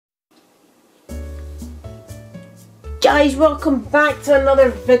guys, welcome back to another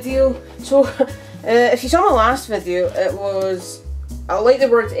video. So if you saw my last video, it was, I like the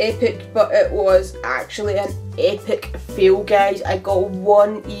word epic, but it was actually an epic fail, guys. I got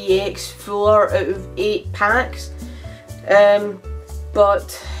 1 EX full art out of 8 packs.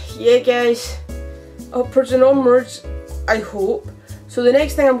 But yeah guys, upwards and onwards, I hope. So the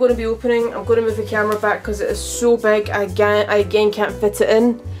next thing I'm going to be opening, I'm going to move the camera back because it is so big I again can't fit it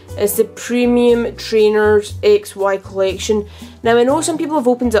in, is the Premium Trainers XY collection. Now I know some people have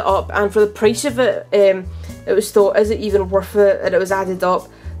opened it up, and for the price of it, it was thought, is it even worth it, and it was added up.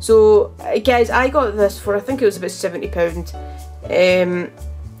 So guys, I got this for, I think it was about £70.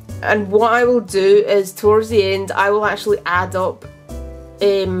 And what I will do is towards the end I will actually add up,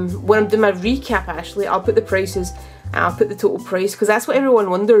 when I'm doing my recap actually, I'll put the prices and I'll put the total price, because that's what everyone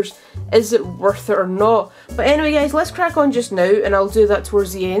wonders, is it worth it or not. But anyway guys, let's crack on just now and I'll do that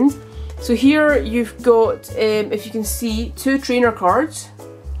towards the end. So here you've got, if you can see, 2 trainer cards,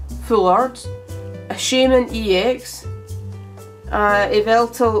 full art, a Shaman EX, a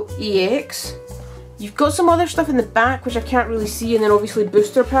Yveltal EX. You've got some other stuff in the back which I can't really see, and then obviously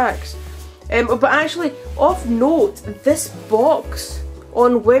booster packs. But actually, off note, this box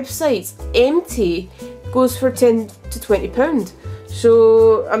on websites, empty, goes for £10 to £20.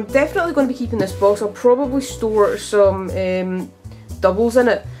 So I'm definitely going to be keeping this box. I'll probably store some doubles in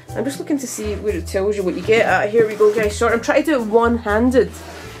it. I'm just looking to see where it tells you what you get at. Here we go guys, sorry, I'm trying to do it one-handed,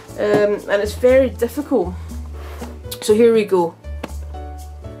 and it's very difficult. So here we go.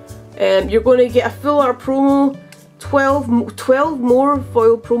 You're going to get a full art promo, 12 more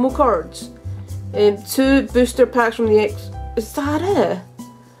foil promo cards, 2 booster packs from the X, is that it?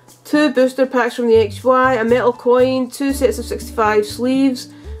 2 booster packs from the XY, a metal coin, 2 sets of 65 sleeves,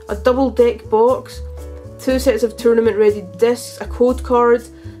 a double deck box, 2 sets of tournament ready discs, a code card,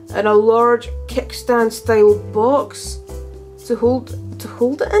 and a large kickstand style box to hold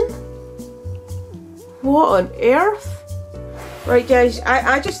it in? What on earth? Right guys,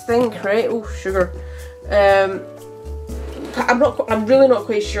 I just think, right, oh sugar, I'm really not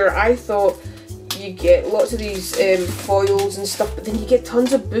quite sure. I thought you get lots of these foils and stuff, but then you get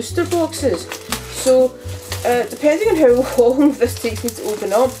tons of booster boxes. So depending on how long this takes me to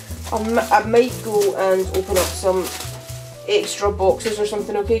open up, I might go and open up some extra boxes or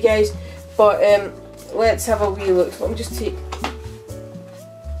something, okay guys? But let's have a wee look. So let me just take,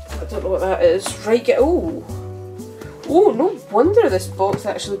 I don't know what that is. Right, oh, no wonder this box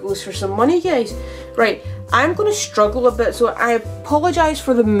actually goes for some money, guys. Right, I'm going to struggle a bit, so I apologise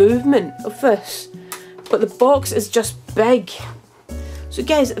for the movement of this, but the box is just big. So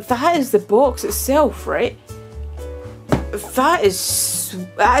guys, that is the box itself, right? That is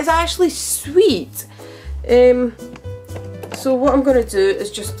actually sweet. So what I'm going to do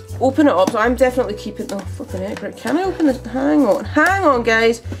is just open it up. So I'm definitely keeping, oh flipping heck, right, can I open this? Hang on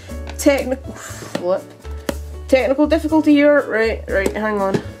guys. Technical difficulty here, right, hang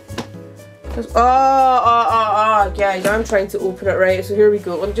on. Guys, I'm trying to open it, right, so here we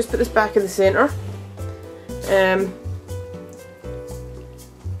go. Let me just put this back in the centre.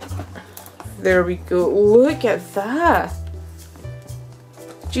 There we go, look at that.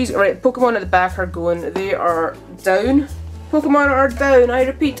 Jeez, right, Pokemon at the back are going, they are down. Pokemon are down, I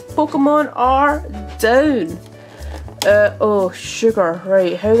repeat, Pokemon are down. Oh, sugar,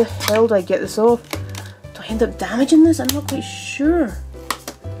 right, how the hell do I get this off? Do I end up damaging this? I'm not quite sure.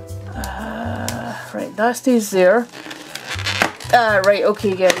 Right, that stays there. Right,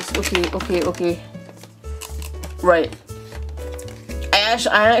 okay guys, okay. Right.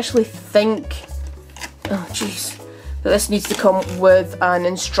 I actually think, oh jeez, that this needs to come with an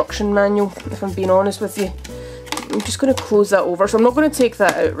instruction manual, if I'm being honest with you. I'm just going to close that over, so I'm not going to take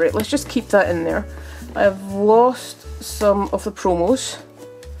that out, right, let's just keep that in there. I've lost some of the promos.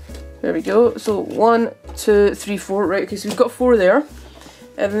 There we go, so 1, 2, 3, 4, right, okay, so we've got 4 there.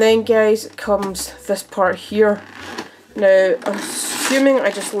 And then guys comes this part here. Now, I'm assuming I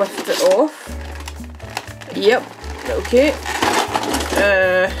just lift it off. Yep, okay.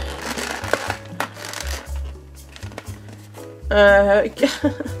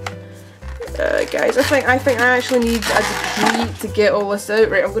 Guys, I think I actually need a degree to get all this out.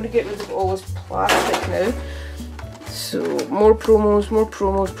 Right, I'm going to get rid of all this plastic now. So, more promos,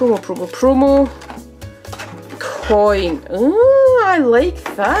 promo. Coin. Oh, I like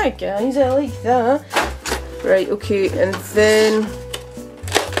that, guys. I like that. Right, okay, and then,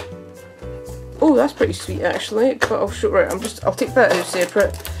 oh, that's pretty sweet actually. But I'll show. Right, I'll take that out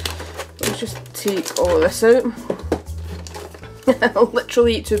separate. Let's just take all of this out. I'll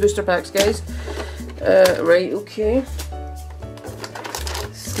literally eat 2 booster packs, guys. Right, okay.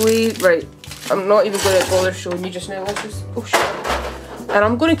 Sleeve. Right. I'm not even going to bother showing you just now. Let's just, oh shit. And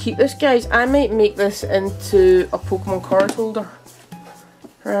I'm going to keep this, guys. I might make this into a Pokemon card holder.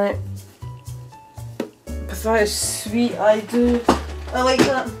 Right. But that is sweet, I like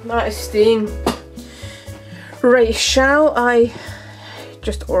that. That is staying. Right, shall I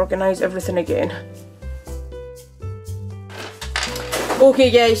just organise everything again?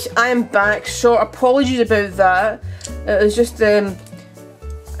 Okay guys, I am back. So apologies about that. It was just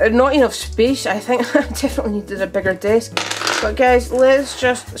not enough space. I think I definitely needed a bigger desk. But guys, let's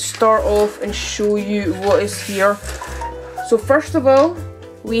just start off and show you what is here. So first of all,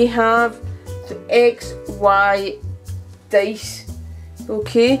 we have the XY dice.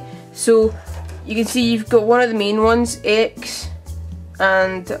 Okay, so you can see you've got one of the main ones, X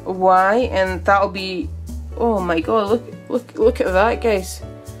and Y, and that'll be, oh my god, look at that, guys.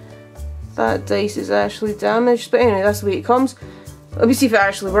 That dice is actually damaged, but anyway, that's the way it comes. Let me see if it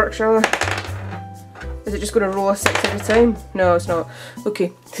actually works, shall I? Is it just going to roll a 6 every time? No, it's not.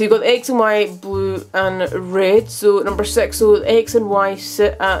 Okay, so you've got the X and Y, blue and red, so number 6, so X and Y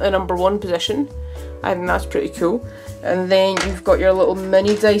sit at the number 1 position. I think that's pretty cool. And then you've got your little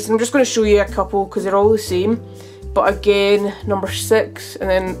mini dice. I'm just going to show you a couple because they're all the same. But again, number 6 and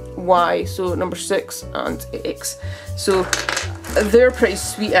then Y, so number 6 and X. So they're pretty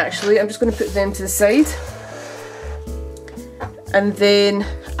sweet actually. I'm just going to put them to the side. And then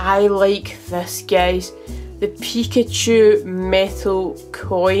I like this, guys. The Pikachu metal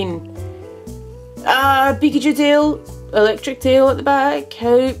coin. Pikachu tail, electric tail at the back.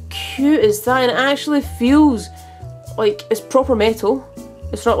 How cute is that? And it actually feels like it's proper metal.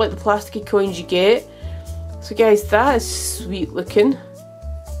 It's not like the plasticky coins you get. So guys, that is sweet looking.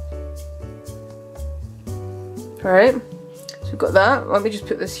 Alright, so we've got that. Let me just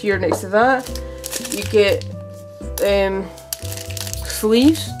put this here next to that. You get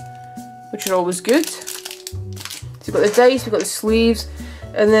sleeves, which are always good. So we've got the dice, we've got the sleeves,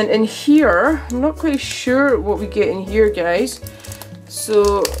 and then in here, I'm not quite sure what we get in here, guys.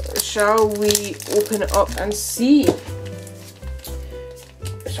 So shall we open it up and see?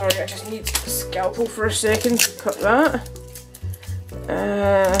 Sorry, I just need a scalpel for a second to cut that.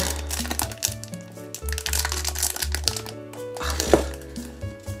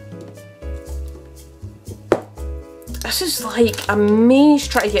 This is like a maze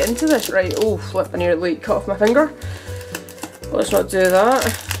trying to get into this. Right, oh flip, I nearly cut off my finger. Let's not do that.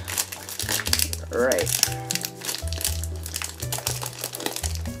 Right.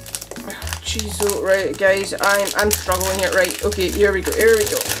 Jeez, oh, right guys, I'm struggling here. Right, okay, here we go, here we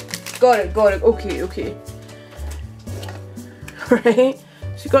go. Got it, okay. Right,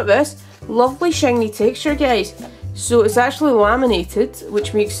 so you got this. Lovely shiny texture, guys. So it's actually laminated,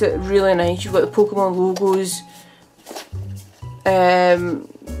 which makes it really nice. You've got the Pokemon logos.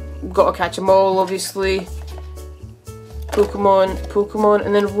 Gotta catch them all, obviously. Pokemon,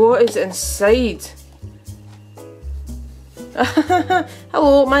 and then what is inside?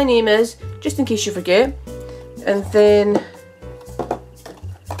 Hello, my name is, just in case you forget. And then,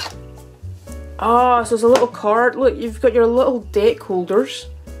 so there's a little card. Look, you've got your little deck holders,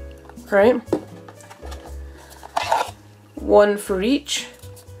 right? One for each.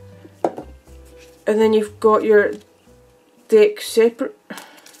 And then you've got your deck separators,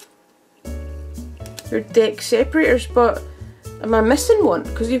 but am I missing one?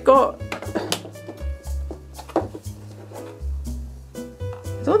 Because you've got,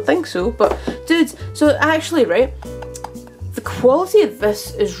 I don't think so, but dudes, so actually, right, the quality of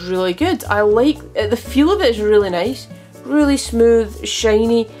this is really good. I like the feel of it is really nice, really smooth,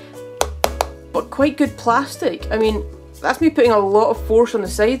 shiny, but quite good plastic. I mean, that's me putting a lot of force on the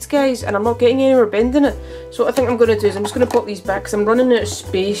sides, guys, and I'm not getting anywhere bending it. So what I think I'm going to do is I'm just going to pop these back because I'm running out of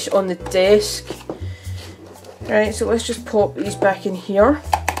space on the desk. Right, so let's just pop these back in here.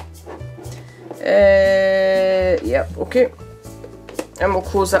 Yep, okay. And we'll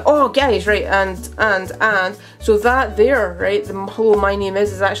close that. Oh, guys, right, and so that there, right, the hello, my name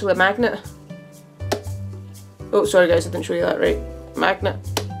is actually a magnet. Oh, sorry, guys, I didn't show you that, right? Magnet.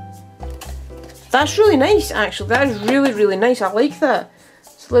 That's really nice, actually. That is really, really nice. I like that.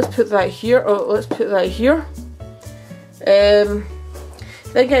 So let's put that here. Oh, let's put that here. Then,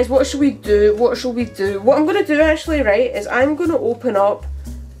 guys, what should we do? What I'm going to do, actually, right, is I'm going to open up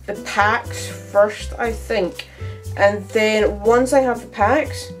the packs first, I think. And then once I have the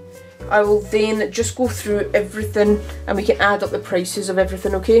packs, I will then just go through everything and we can add up the prices of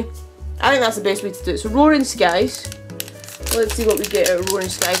everything, okay? I think that's the best way to do it. So Roaring Skies. Let's see what we get out of Roaring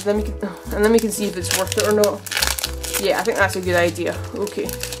Skies, and then we can see if it's worth it or not. Yeah, I think that's a good idea. Okay.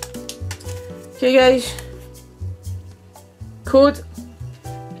 Okay, guys. Code.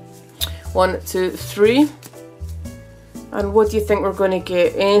 1, 2, 3. And what do you think we're going to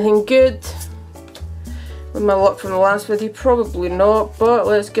get? Anything good? With my luck from the last video, probably not, but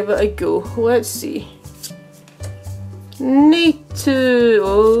let's give it a go. Let's see. Need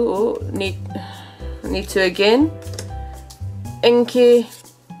to, need to again. Inky,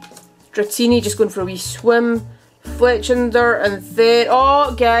 Dratini just going for a wee swim, Fletchinder, and then,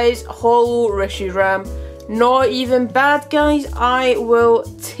 oh guys, Holo Reshiram. Not even bad, guys. I will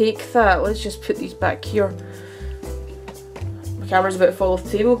take that. Let's just put these back here. My camera's about to fall off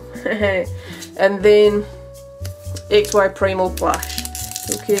the table. And then XY Primal Flash.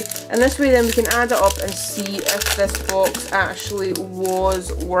 Okay, and this way then we can add it up and see if this box actually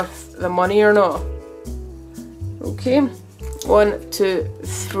was worth the money or not. Okay, 1, 2,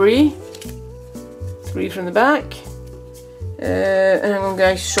 3. 3 from the back. Hang on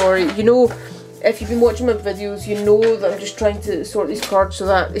guys, sorry. You know, if you've been watching my videos, you know that I'm just trying to sort these cards so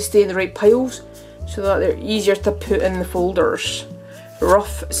that they stay in the right piles, so that they're easier to put in the folders.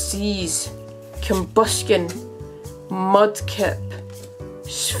 Rough Seas, Combustion, Mudkip,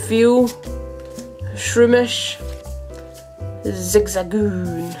 Spheal, Shroomish,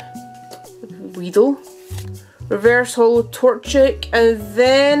 Zigzagoon, Weedle, Reverse Holo Torchic, and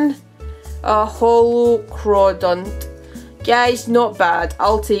then a Holo Crawdaunt. Guys, not bad.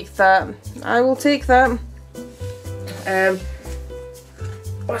 I'll take that. I will take that.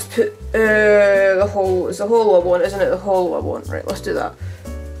 Let's put the hole. It's the hole I want, isn't it? The hole I want. Right, let's do that.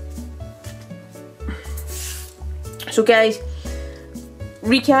 So guys,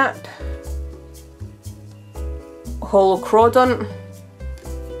 recap. Holo Crawdaunt,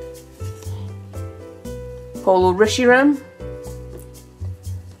 Holo Reshiram,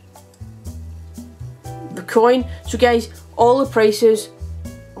 the coin. So guys, all the prices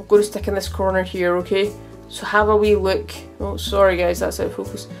I'm going to stick in this corner here, okay? So have a wee look. Oh, sorry guys, that's out of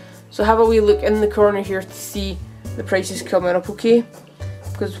focus. So have a wee look in the corner here to see the prices coming up, okay?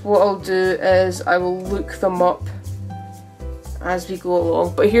 Because what I'll do is I will look them up as we go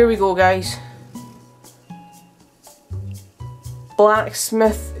along. But here we go, guys.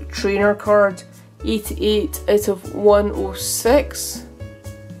 Blacksmith Trainer card, 88 out of 106.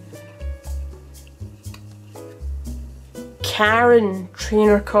 Karen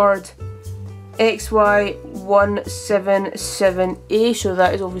Trainer card, XY177A, so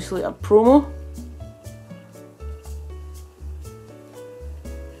that is obviously a promo.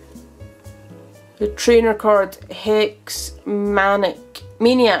 The trainer card, Hex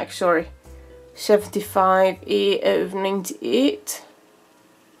Maniac, sorry, 75A out of 98.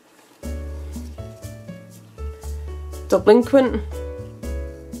 Delinquent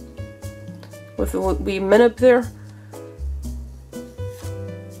with a wee minib there.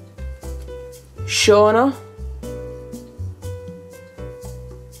 Shauna,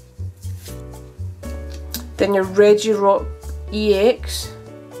 then your Regirock EX,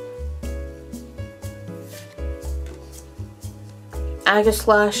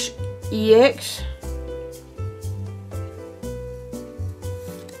 Aegislash EX,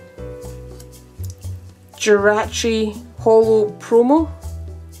 Jirachi Holo Promo.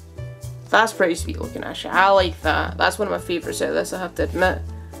 That's pretty sweet looking actually, I like that. That's one of my favourites out of this, I have to admit.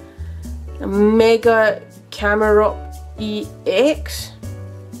 Mega Camerupt EX,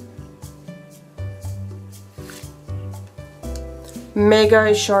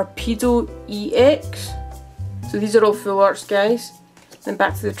 Mega Sharpedo EX. So these are all full arts, guys. Then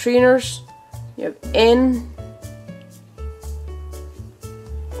back to the trainers. You have N,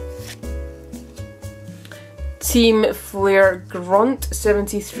 Team Flare Grunt,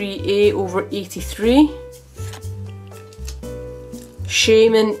 73A over 83.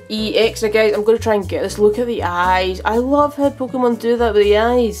 Shaman EX. Now guys, I'm going to try and get this. Look at the eyes. I love how Pokemon do that with the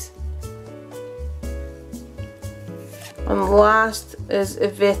eyes. And last is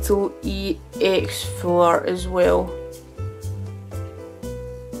Yveltal EX Full Art as well.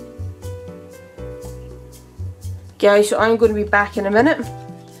 Guys, so I'm going to be back in a minute.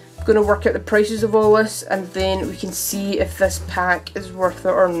 I'm going to work out the prices of all this and then we can see if this pack is worth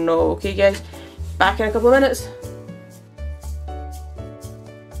it or no. Okay guys, back in a couple of minutes.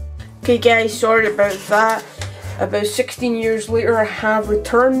 Okay guys, sorry about that. About 16 years later I have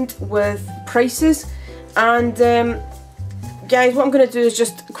returned with prices, and guys, what I'm going to do is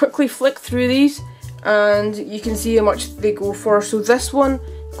just quickly flick through these and you can see how much they go for. So this one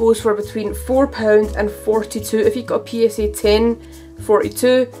goes for between £4 and £42. If you've got a PSA 10,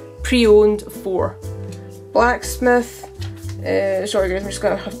 £42, pre-owned £4. Blacksmith, sorry guys, I'm just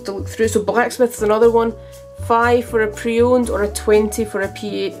going to have to look through. So Blacksmith's another one. £5 for a pre-owned or a £20 for a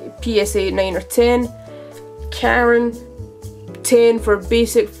PSA 9 or 10. Karen, £10 10 for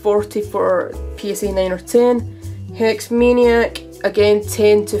basic, 40 for PSA 9 or 10. Hex Maniac, again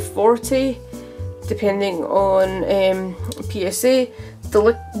 10 to 40 depending on PSA.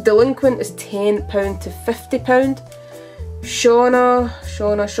 Delinquent is £10 to £50.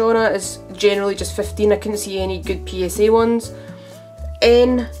 Shauna is generally just 15. I couldn't see any good PSA ones.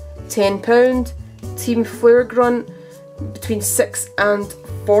 N, £10. Team Flare Grunt between £6 and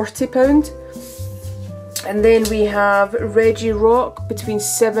 £40. And then we have Reggie Rock between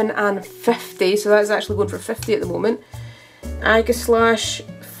 7 and 50, so that's actually going for 50 at the moment. Agaslash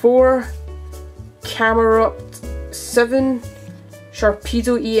 4, Camerupt 7,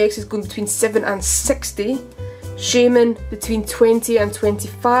 Sharpedo EX is going between 7 and 60, Shaman between 20 and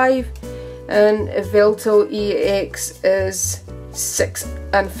 25, and Veltal EX is 6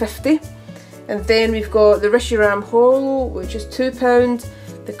 and 50. And then we've got the Reshiram Holo, which is £2,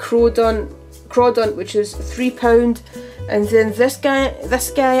 the Crawdunt, which is £3, and then this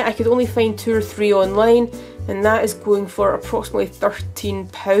guy I could only find 2 or 3 online, and that is going for approximately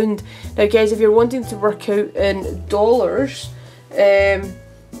 £13. Now guys, if you're wanting to work out in dollars,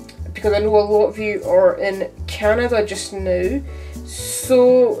 because I know a lot of you are in Canada just now,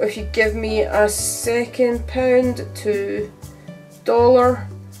 so if you give me a second, pound to dollar,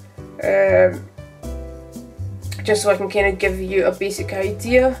 just so I can kind of give you a basic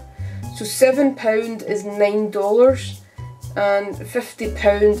idea. So £7 is $9 and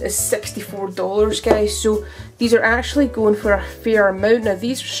 £50 is $64, guys. So these are actually going for a fair amount. Now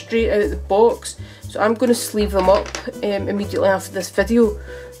these are straight out of the box, so I'm going to sleeve them up immediately after this video.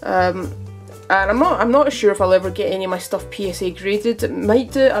 And I'm not sure if I'll ever get any of my stuff PSA graded. It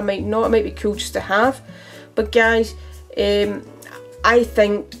might do, I might not. It might be cool just to have. But guys, I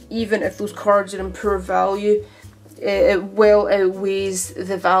think even if those cards are in poor value, it well outweighs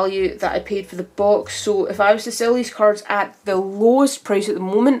the value that I paid for the box. So if I was to sell these cards at the lowest price at the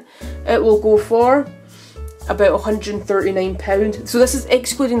moment, it will go for about £139. So this is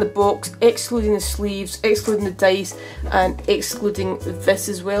excluding the box, excluding the sleeves, excluding the dice, and excluding this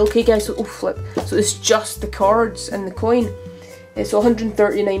as well. Okay guys, so oh flip, so it's just the cards and the coin. It's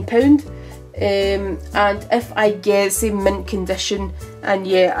 £139. And if I get, say, mint condition, and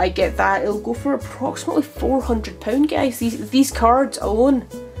yeah, I get that, it'll go for approximately £400, guys. These cards alone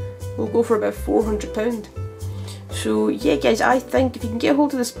will go for about £400. So yeah guys, I think if you can get a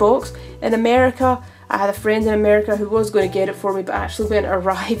hold of this box in America, I had a friend in America who was going to get it for me, but actually when it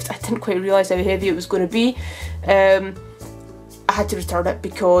arrived, I didn't quite realise how heavy it was going to be. I had to return it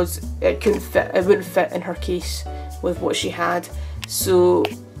because it couldn't fit, it wouldn't fit in her case with what she had. So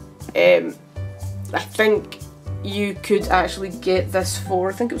I think you could actually get this for,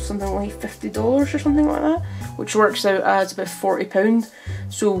 I think it was something like $50 or something like that, which works out as about £40.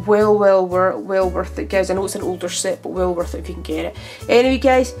 So well worth it, guys. I know it's an older set, but well worth it if you can get it. Anyway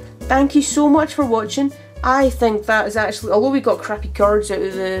guys, thank you so much for watching. I think that is actually, although we got crappy cards out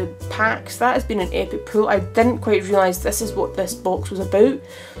of the packs, that has been an epic pull. I didn't quite realise this is what this box was about,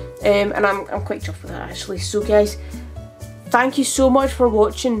 and I'm quite chuffed with that actually. So guys, thank you so much for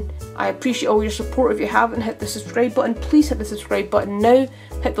watching. I appreciate all your support. If you haven't hit the subscribe button, please hit the subscribe button now.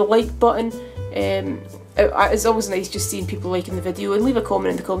 Hit the like button. It's always nice just seeing people liking the video, and leave a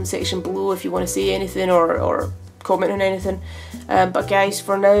comment in the comment section below if you want to say anything or comment on anything. But guys,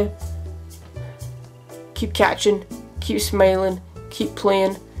 for now, keep catching, keep smiling, keep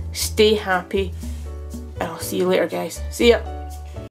playing, stay happy, and I'll see you later guys. See ya!